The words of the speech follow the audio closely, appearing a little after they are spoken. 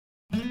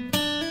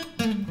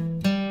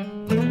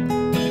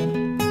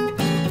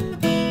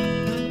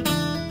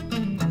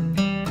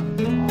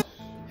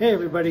Hey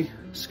everybody,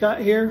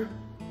 Scott here,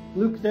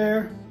 Luke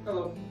there,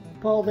 Hello.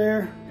 Paul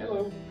there.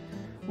 Hello.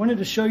 Wanted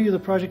to show you the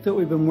project that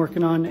we've been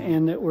working on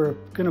and that we're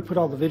going to put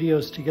all the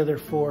videos together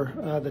for,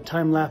 the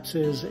time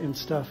lapses and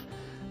stuff.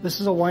 This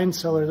is a wine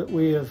cellar that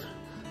we have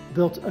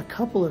built a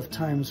couple of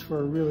times for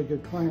a really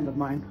good client of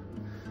mine.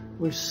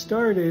 We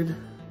started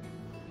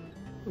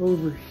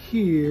over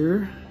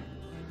here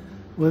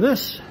with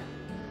this,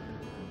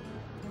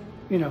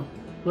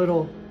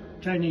 little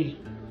tiny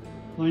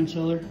wine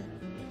cellar,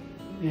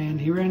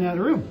 and he ran out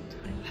of room.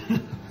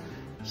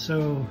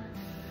 So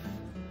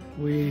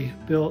we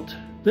built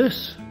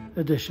this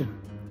addition.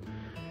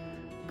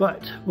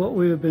 But what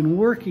we have been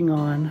working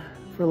on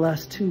for the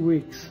last 2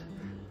 weeks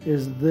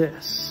is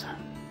this,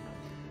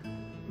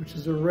 which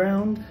is a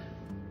round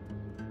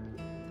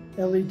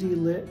LED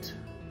lit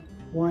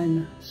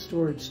wine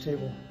storage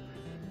table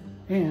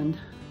and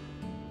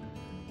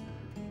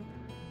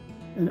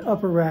an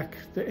upper rack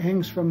that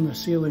hangs from the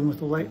ceiling with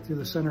the light through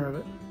the center of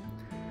it.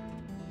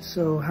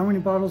 So how many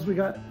bottles we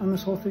got on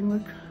this whole thing,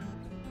 Luke?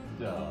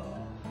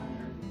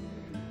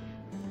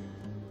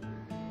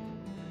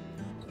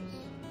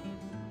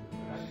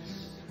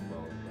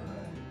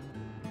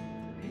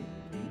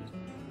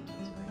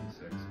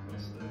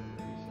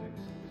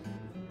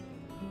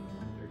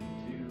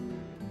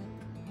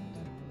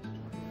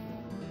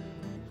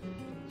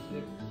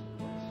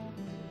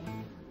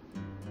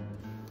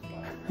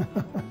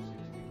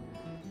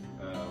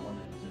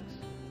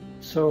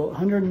 So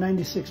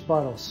 196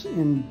 bottles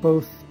in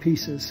both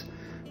pieces.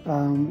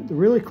 The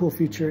really cool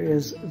feature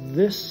is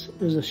this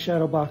is a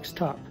shadow box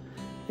top,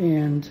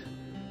 and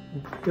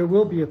there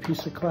will be a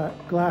piece of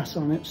glass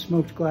on it,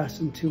 smoked glass,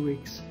 in 2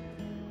 weeks.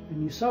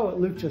 And you saw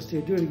what Luke just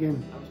did. Do it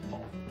again. That was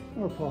Paul.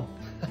 Or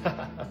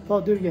Paul.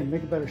 Paul, do it again.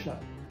 Make a better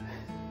shot.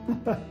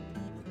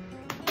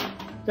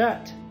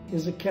 That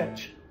is a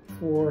catch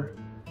for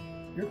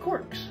your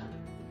corks.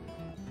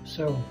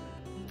 So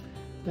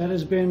that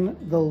has been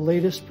the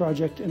latest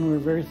project, and we're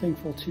very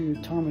thankful to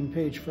Tom and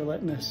Paige for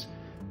letting us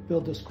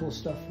build this cool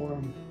stuff for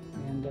them.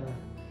 And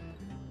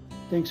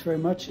thanks very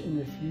much. And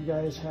if you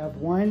guys have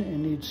wine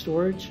and need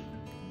storage,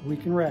 we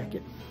can rack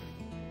it.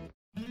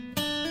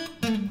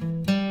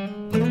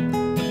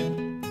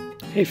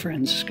 Hey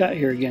friends, Scott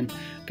here again.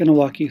 I'm going to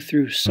walk you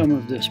through some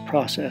of this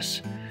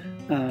process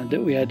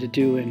that we had to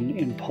do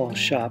in Paul's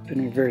shop,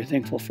 and we're very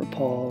thankful for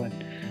Paul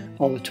and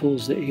all the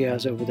tools that he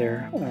has over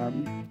there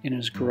in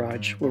his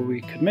garage where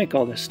we could make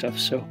all this stuff.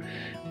 So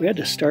we had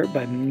to start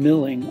by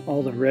milling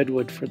all the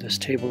redwood for this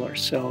table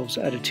ourselves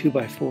out of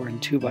 2x4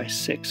 and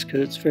 2x6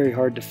 because it's very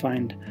hard to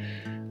find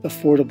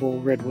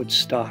affordable redwood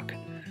stock,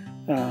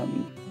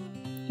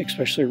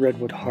 especially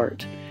redwood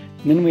heart.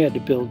 And then we had to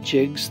build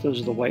jigs.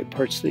 Those are the white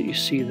parts that you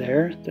see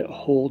there that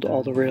hold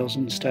all the rails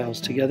and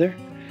stiles together.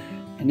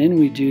 And then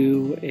we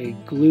do a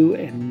glue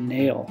and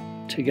nail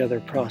together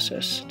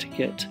process to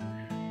get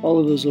all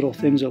of those little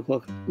things that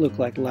look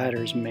like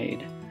ladders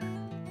made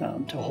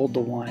to hold the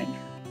wine.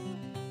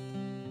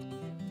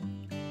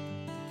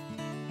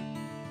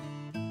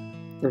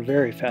 We're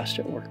very fast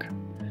at work.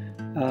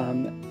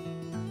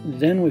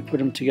 Then we put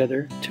them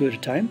together 2 at a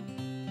time.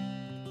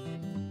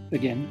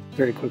 Again,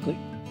 very quickly.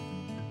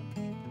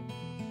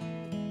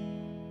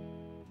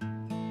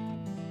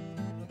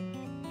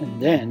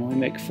 And then we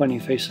make funny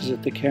faces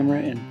at the camera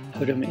and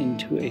put them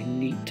into a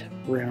neat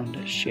round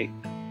shape.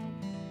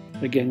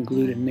 Again,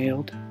 glued and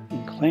nailed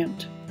and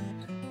clamped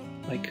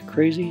like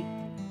crazy.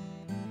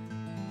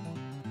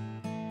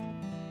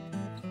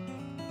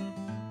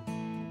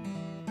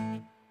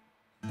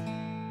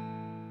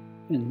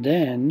 And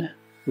then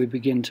we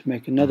begin to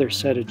make another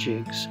set of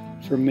jigs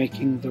for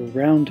making the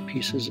round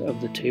pieces of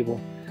the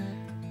table.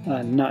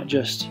 Not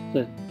just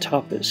the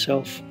top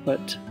itself,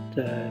 but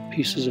the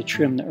pieces of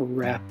trim that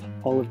wrap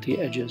all of the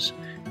edges.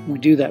 And we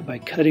do that by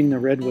cutting the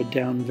redwood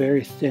down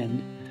very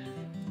thin,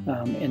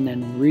 and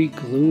then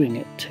re-gluing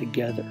it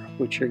together,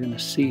 which you're going to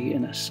see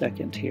in a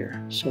second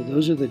here. So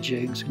those are the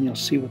jigs, and you'll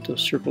see what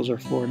those circles are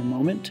for in a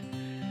moment.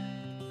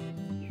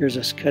 Here's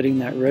us cutting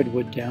that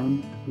redwood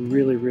down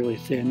really, really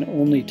thin,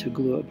 only to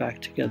glue it back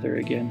together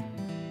again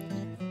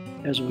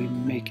as we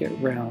make it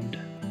round.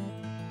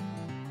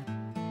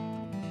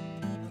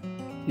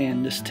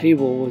 And this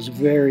table was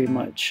very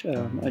much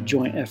a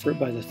joint effort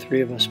by the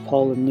 3 of us,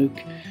 Paul and Luke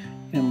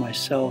and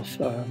myself.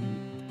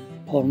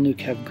 Paul and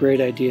Luke have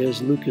great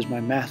ideas. Luke is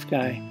my math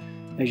guy,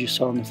 as you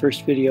saw in the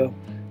first video.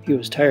 He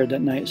was tired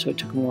that night, so it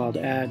took him a while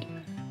to add.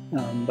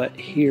 But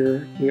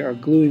here we are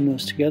gluing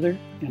those together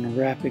and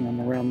wrapping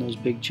them around those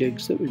big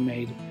jigs that we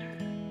made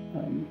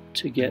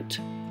to get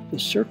the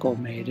circle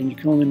made. And you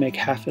can only make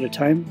half at a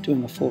time.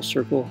 Doing a full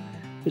circle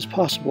is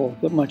possible,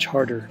 but much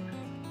harder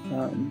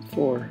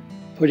for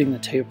putting the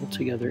table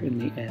together in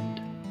the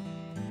end.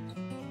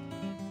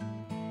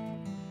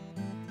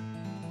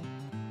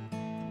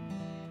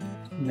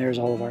 And there's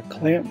all of our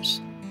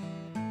clamps.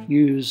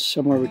 Use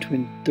somewhere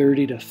between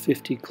 30 to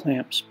 50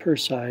 clamps per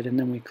side, and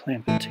then we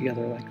clamp it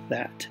together like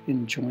that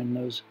and join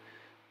those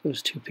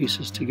 2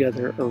 pieces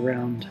together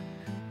around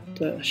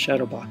the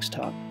shadow box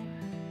top.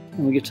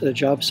 And we get to the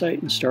job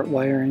site and start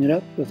wiring it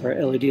up with our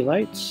LED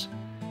lights.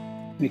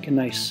 Make a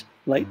nice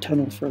light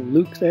tunnel for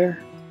Luke there.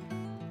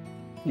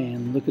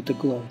 And look at the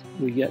glow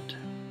we get.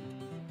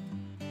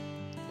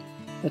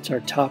 That's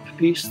our top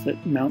piece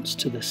that mounts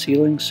to the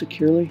ceiling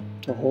securely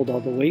to hold all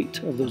the weight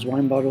of those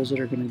wine bottles that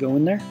are going to go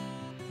in there.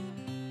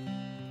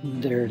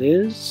 And there it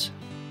is,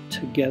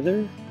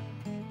 together.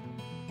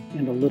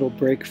 And a little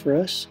break for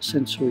us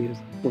since we've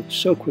worked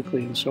so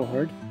quickly and so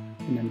hard.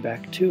 And then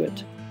back to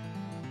it.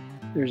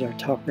 There's our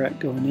top rack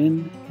going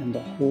in and the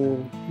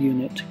whole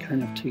unit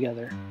kind of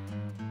together.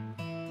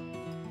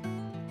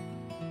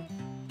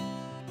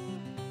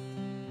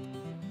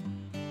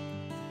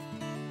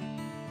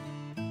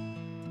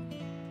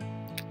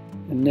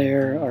 And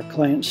there, our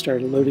client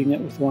started loading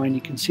it with wine.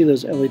 You can see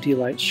those LED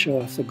lights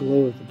show off the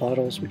glow of the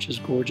bottles, which is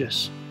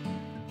gorgeous.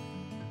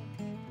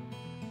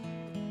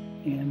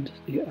 And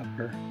the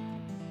upper.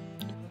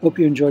 Hope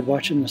you enjoyed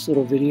watching this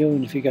little video,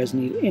 and if you guys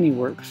need any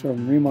work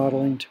from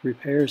remodeling to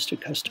repairs to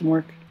custom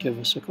work, give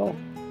us a call.